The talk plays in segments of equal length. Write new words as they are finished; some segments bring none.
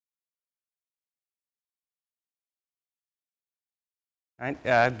Right,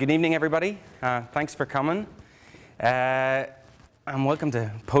 good evening, everybody. Thanks for coming. And welcome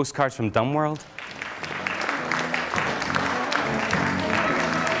to Postcards from DUMBWORLD.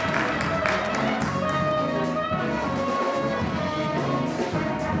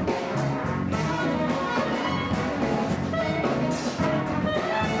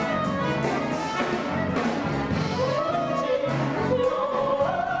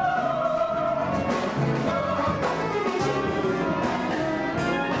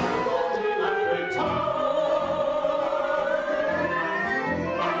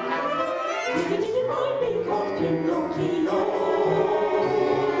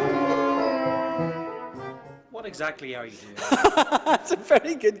 What exactly are you doing? That's a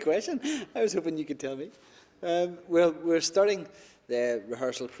very good question. I was hoping you could tell me. Well, we're starting the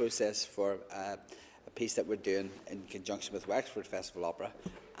rehearsal process for a piece that we're doing in conjunction with Wexford Festival Opera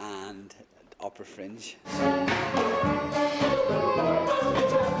and Opera Fringe.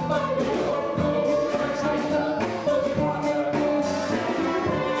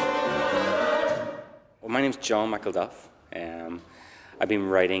 Well, my name's John McElduff. I've been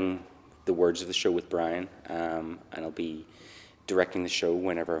writing the words of the show with Brian, and I'll be directing the show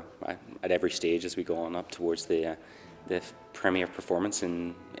whenever, at every stage as we go on up towards the premiere performance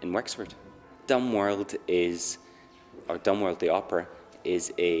in Wexford. DUMBWORLD the opera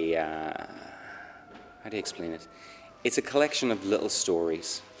is a, how do you explain it? It's a collection of little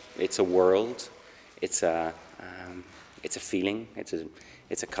stories. It's a world, it's a feeling, it's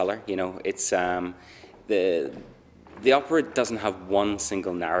a colour, you know, it's, the opera doesn't have one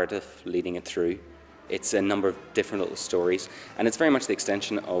single narrative leading it through. It's a number of different little stories, and it's very much the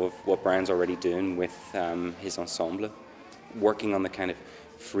extension of what Brian's already doing with his ensemble, working on the kind of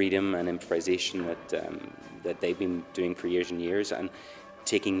freedom and improvisation that they've been doing for years and years, and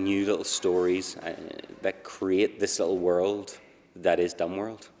taking new little stories that create this little world that is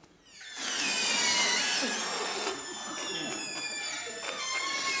DUMBWORLD.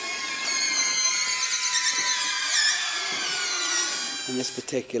 In this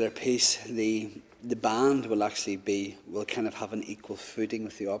particular piece, the band will kind of have an equal footing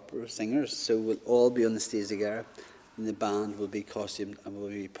with the opera singers, so we'll all be on the stage together, and the band will be costumed and will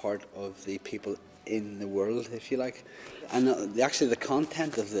be part of the people in the world, if you like. And actually, the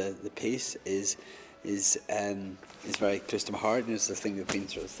content of the piece is very close to my heart, and it's the thing we've been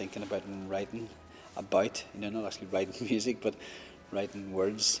sort of thinking about and writing about. You know, not actually writing music, but writing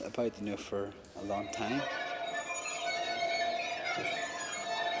words about. You know, for a long time.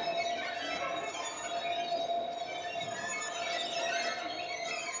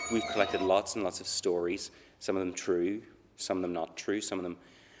 We've collected lots and lots of stories, some of them true, some of them not true, some of them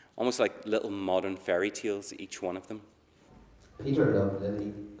almost like little modern fairy tales, each one of them. Peter loved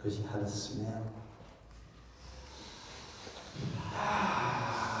Lily because she had a smell.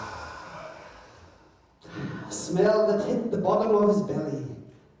 A smell that hit the bottom of his belly,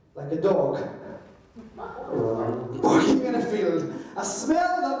 like a dog barking in a field. A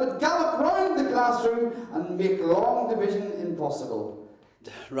smell that would gallop round the classroom and make long division impossible.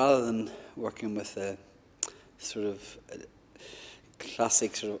 Rather than working with a sort of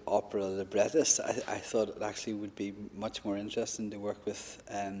classic sort of opera librettist, I thought it actually would be much more interesting to work with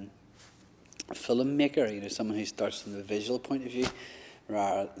a filmmaker, you know, someone who starts from the visual point of view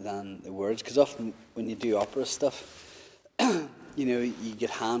rather than the words. Because often when you do opera stuff, you know, you get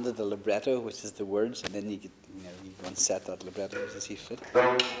handed a libretto, which is the words, and then you get, you know, you go and set that libretto as you see fit.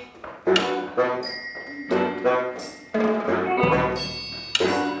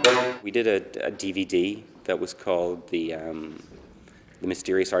 We did a DVD that was called The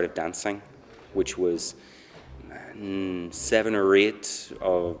Mysterious Art of Dancing, which was 7 or 8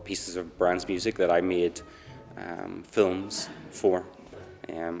 pieces of Brian's music that I made films for.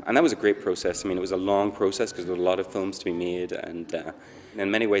 And that was a great process. I mean, it was a long process because there were a lot of films to be made, and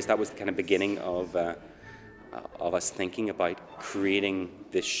in many ways that was the kind of beginning of us thinking about creating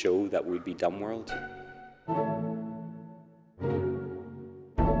this show that would be DUMBWORLD.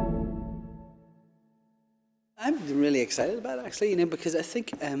 I'm really excited about it, actually, you know, because I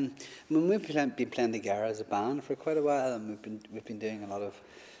think when we've been playing together as a band for quite a while, and we've been doing a lot of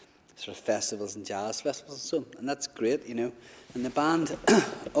sort of festivals and jazz festivals, and that's great, you know. And the band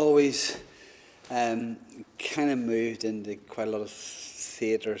always kind of moved into quite a lot of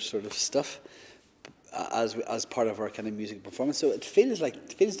theatre sort of stuff as part of our kind of music performance. So it feels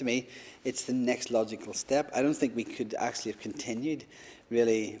to me it's the next logical step. I don't think we could actually have continued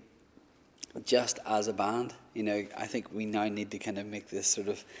really just as a band. You know, I think we now need to kind of make this sort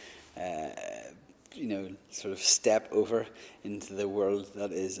of you know, sort of step over into the world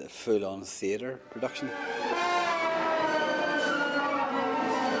that is a full-on theatre production.